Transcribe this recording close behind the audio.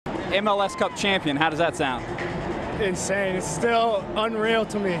MLS Cup champion. How does that sound? Insane. It's still unreal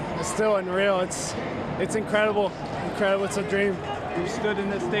to me. It's still unreal. It's incredible. Incredible. It's a dream. You've stood in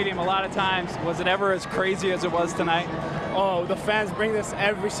this stadium a lot of times. Was it ever as crazy as it was tonight? Oh, the fans bring this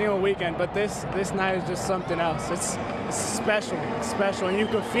every single weekend, but this night is just something else. It's special. It's special, and you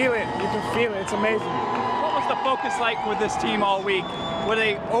can feel it. You can feel it. It's amazing. What was the focus like with this team all week? Were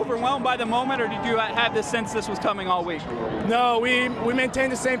they overwhelmed by the moment, or did you have this sense this was coming all week? No, we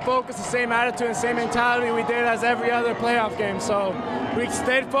maintained the same focus, the same attitude, and same mentality we did as every other playoff game. So we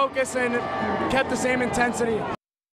stayed focused and kept the same intensity.